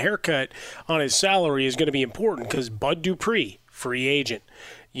a haircut on his salary is going to be important because Bud Dupree, free agent.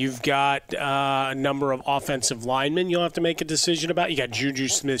 You've got a number of offensive linemen you'll have to make a decision about. You got Juju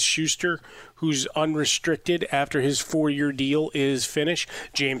Smith-Schuster, who's unrestricted after his 4-year deal is finished.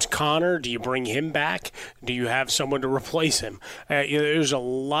 James Conner, do you bring him back? Do you have someone to replace him? There's a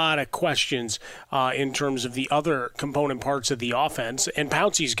lot of questions in terms of the other component parts of the offense. And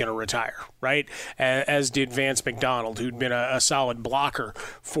Pouncey's going to retire, right? As did Vance McDonald, who'd been a solid blocker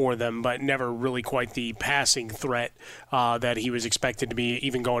for them, but never really quite the passing threat that he was expected to be,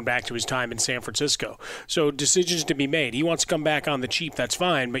 even going back to his time in San Francisco. So decisions to be made. He wants to come back on the cheap, that's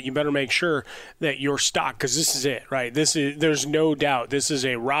fine, but you better make sure that your stock, because this is it, right? There's no doubt this is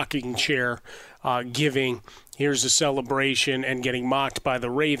a rocking chair giving. Here's a celebration and getting mocked by the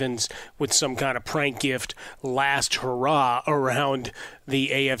Ravens with some kind of prank gift last hurrah around the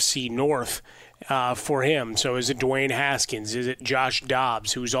AFC North. For him. So is it Dwayne Haskins? Is it Josh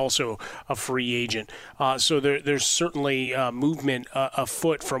Dobbs, who's also a free agent? So there's certainly movement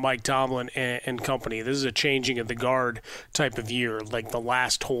afoot for Mike Tomlin and company. This is a changing of the guard type of year, like the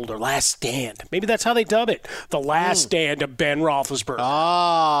last hold or last stand. Maybe that's how they dub it. The last stand of Ben Roethlisberger.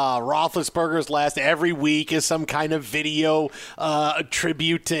 Roethlisberger's last. Every week is some kind of video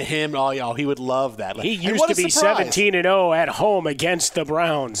tribute to him. Oh, he would love that. He used to be 17-0 at home against the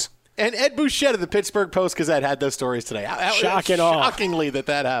Browns. And Ed Bouchette of the Pittsburgh Post-Gazette had those stories today. Shockingly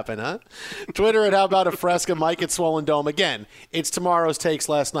that happened, huh? Twitter at How About a Fresca, Mike at Swollen Dome. Again, it's tomorrow's takes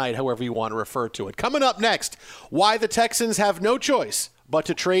last night, however you want to refer to it. Coming up next, why the Texans have no choice but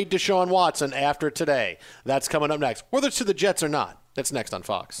to trade Deshaun Watson after today. That's coming up next, whether it's to the Jets or not. That's next on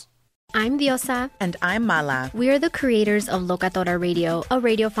Fox. I'm Diosa. And I'm Mala. We are the creators of Locatora Radio, a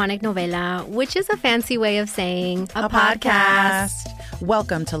radiophonic novela, which is a fancy way of saying a podcast.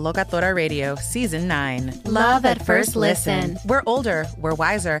 Welcome to Locatora Radio, Season 9. Love at first listen. We're older, we're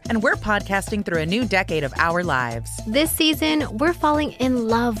wiser, and we're podcasting through a new decade of our lives. This season, we're falling in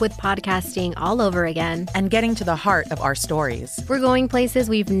love with podcasting all over again. And getting to the heart of our stories. We're going places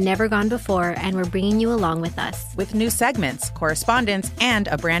we've never gone before, and we're bringing you along with us. With new segments, correspondence, and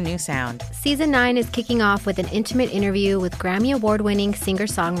a brand new sound. Season 9 is kicking off with an intimate interview with Grammy Award-winning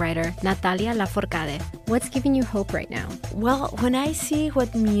singer-songwriter Natalia Lafourcade. What's giving you hope right now? Well, when I see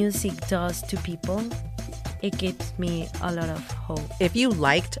what music does to people, it gives me a lot of hope. If you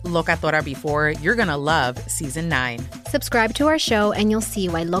liked Locatora before, you're going to love Season 9. Subscribe to our show and you'll see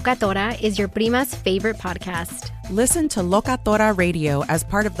why Locatora is your prima's favorite podcast. Listen to Locatora Radio as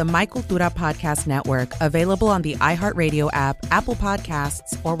part of the My Cultura Podcast Network, available on the iHeartRadio app, Apple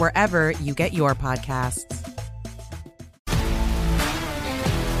Podcasts, or wherever you get your podcasts.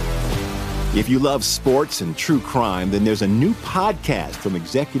 If you love sports and true crime, then there's a new podcast from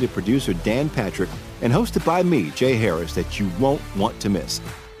executive producer Dan Patrick and hosted by me, Jay Harris, that you won't want to miss.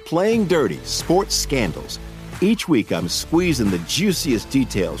 Playing Dirty: Sports Scandals. Each week, I'm squeezing the juiciest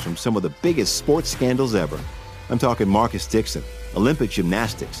details from some of the biggest sports scandals ever. I'm talking Marcus Dixon, Olympic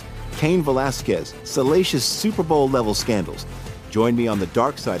gymnastics, Cain Velasquez, salacious Super Bowl-level scandals. Join me on the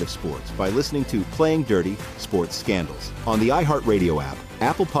dark side of sports by listening to Playing Dirty: Sports Scandals on the iHeartRadio app,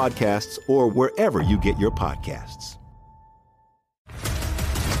 Apple Podcasts, or wherever you get your podcasts.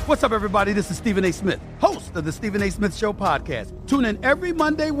 What's up, everybody? This is Stephen A. Smith, host of the Stephen A. Smith Show podcast. Tune in every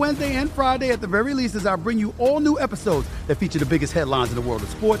Monday, Wednesday, and Friday at the very least as I bring you all new episodes that feature the biggest headlines in the world of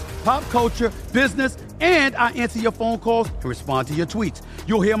sports, pop culture, business, and I answer your phone calls and respond to your tweets.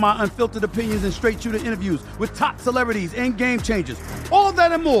 You'll hear my unfiltered opinions and straight-shooter interviews with top celebrities and game changers. All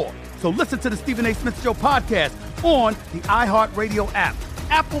that and more. So listen to the Stephen A. Smith Show podcast on the iHeartRadio app,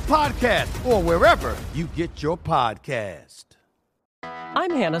 Apple Podcasts, or wherever you get your podcast. I'm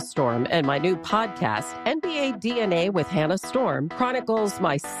Hannah Storm, and my new podcast, NBA DNA with Hannah Storm, chronicles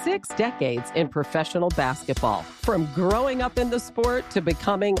my 6 decades in professional basketball. From growing up in the sport to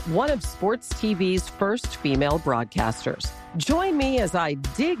becoming one of sports TV's first female broadcasters. Join me as I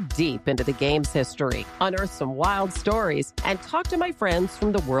dig deep into the game's history, unearth some wild stories, and talk to my friends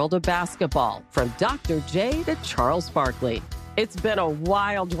from the world of basketball, from Dr. J to Charles Barkley. It's been a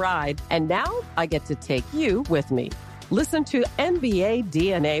wild ride, and now I get to take you with me. Listen to NBA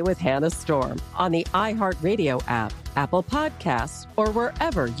DNA with Hannah Storm on the iHeartRadio app, Apple Podcasts, or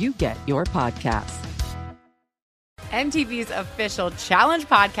wherever you get your podcasts. MTV's official Challenge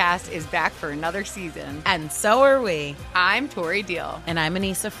podcast is back for another season. And so are we. I'm Tori Deal. And I'm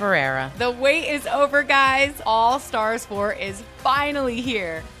Anissa Ferreira. The wait is over, guys. All Stars 4 is finally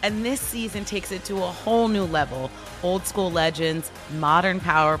here. And this season takes it to a whole new level. Old school legends, modern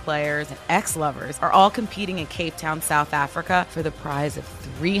power players, and ex-lovers are all competing in Cape Town, South Africa for the prize of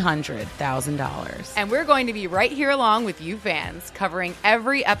 $300,000. And we're going to be right here along with you fans, covering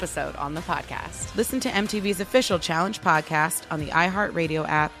every episode on the podcast. Listen to MTV's official Challenge podcast on the iHeartRadio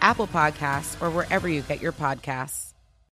app, Apple Podcasts, or wherever you get your podcasts.